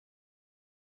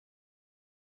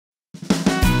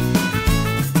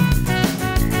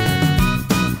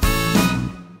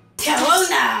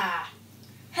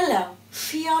Hello,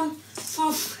 Ffion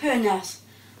from Foodbanks.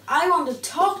 I want to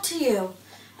talk to you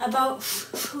about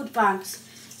food banks.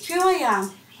 Here I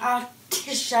am at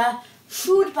Tisha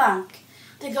Food Bank.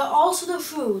 They got all sort of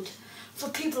food for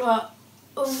people who are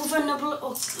vulnerable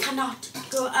or cannot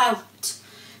go out.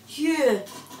 Here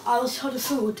are the sort of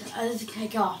food I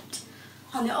got.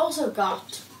 And they also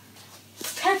got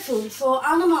pet food for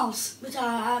animals, which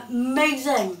are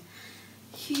amazing.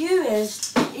 Here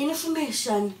is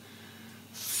information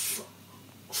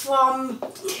from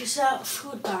Tisha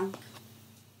Food Bank.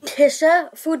 Tisha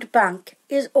Food Bank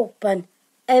is open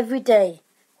every day.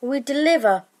 We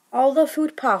deliver all the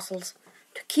food parcels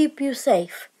to keep you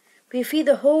safe. We feed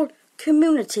the whole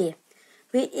community.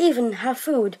 We even have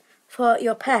food for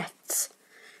your pets.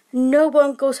 No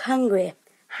one goes hungry.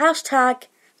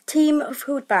 # Team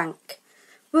Food Bank.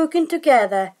 Working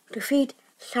together to feed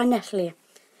silently.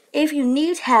 If you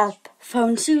need help,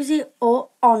 phone Susie or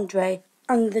Andre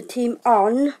and the team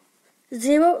on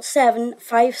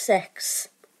 0756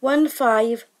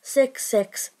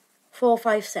 1566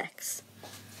 456.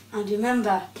 And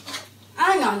remember,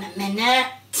 hang on a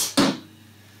minute.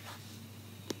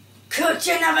 Could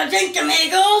you never drink,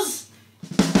 amigos?